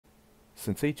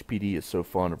Since HPD is so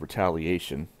fond of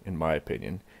retaliation, in my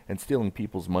opinion, and stealing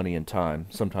people's money and time,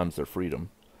 sometimes their freedom,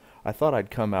 I thought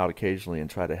I'd come out occasionally and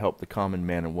try to help the common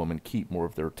man and woman keep more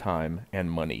of their time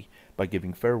and money by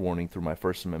giving fair warning through my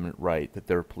First Amendment right that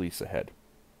there are police ahead.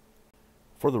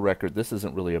 For the record, this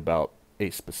isn't really about a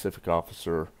specific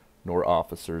officer nor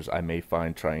officers I may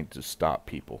find trying to stop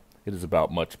people. It is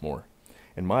about much more.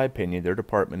 In my opinion, their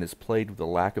department is plagued with a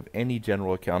lack of any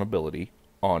general accountability,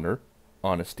 honor,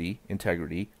 honesty,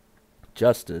 integrity,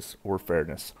 justice, or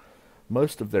fairness.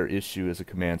 Most of their issue is a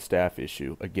command staff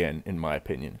issue, again, in my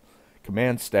opinion.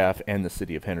 Command staff and the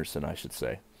city of Henderson, I should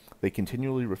say. They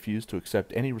continually refuse to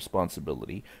accept any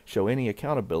responsibility, show any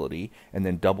accountability, and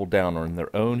then double down on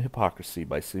their own hypocrisy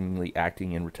by seemingly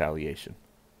acting in retaliation.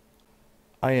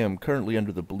 I am currently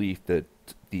under the belief that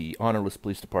the Honorless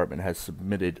Police Department has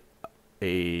submitted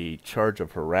a charge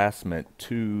of harassment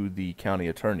to the county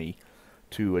attorney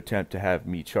to attempt to have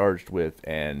me charged with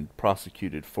and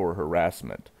prosecuted for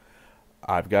harassment.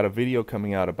 I've got a video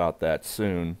coming out about that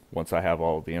soon, once I have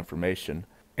all of the information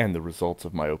and the results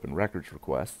of my open records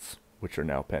requests, which are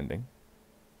now pending.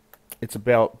 It's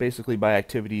about basically my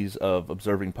activities of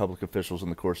observing public officials in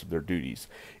the course of their duties.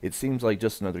 It seems like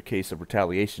just another case of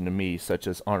retaliation to me, such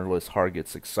as Honorless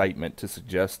Hargett's excitement to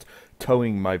suggest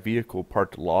towing my vehicle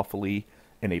parked lawfully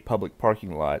in a public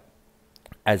parking lot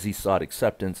as he sought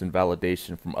acceptance and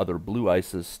validation from other Blue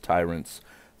ISIS, tyrants,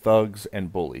 thugs,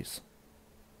 and bullies.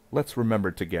 Let's remember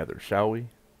together, shall we?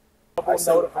 I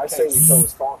say we tow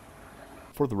his car.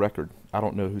 For the record, I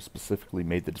don't know who specifically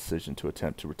made the decision to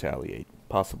attempt to retaliate.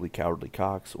 Possibly Cowardly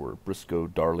Cox, or Briscoe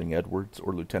Darling Edwards,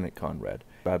 or Lieutenant Conrad.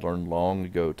 I'd learned long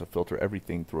ago to filter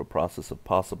everything through a process of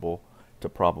possible to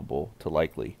probable to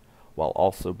likely, while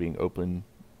also being open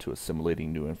to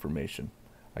assimilating new information.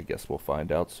 I guess we'll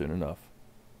find out soon enough.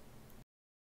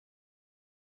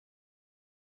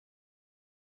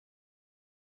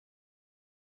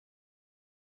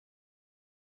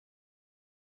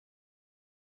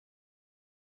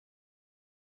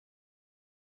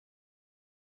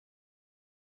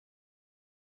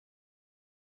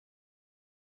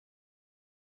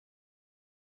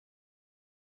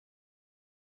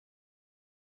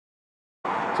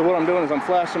 So what I'm doing is I'm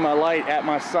flashing my light at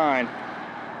my sign,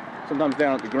 sometimes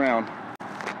down at the ground,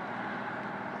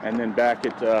 and then back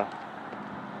at the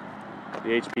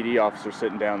HPD officer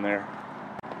sitting down there.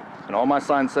 And all my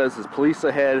sign says is police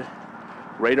ahead,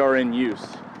 radar in use.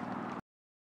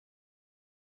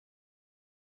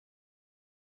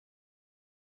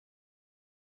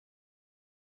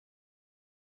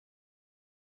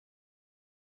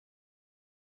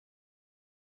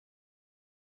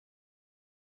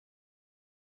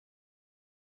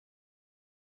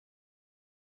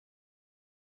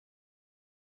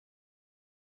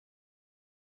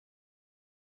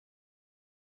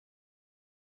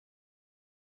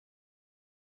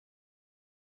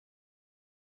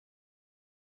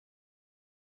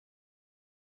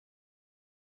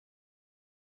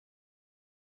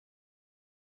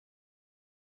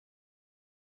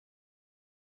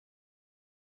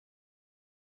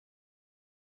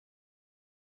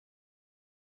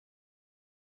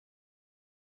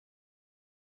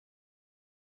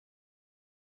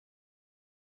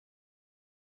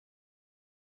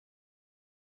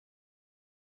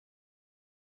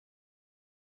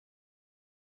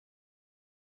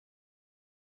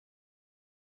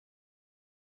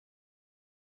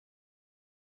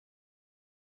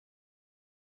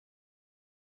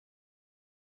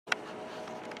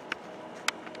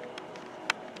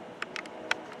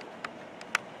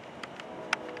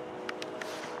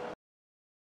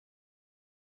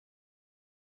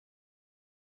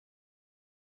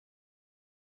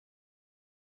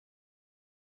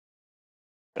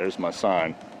 There's my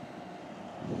sign.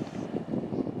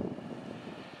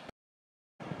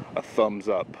 A thumbs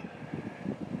up.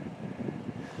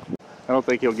 I don't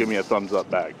think he'll give me a thumbs up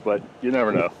back, but you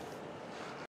never know.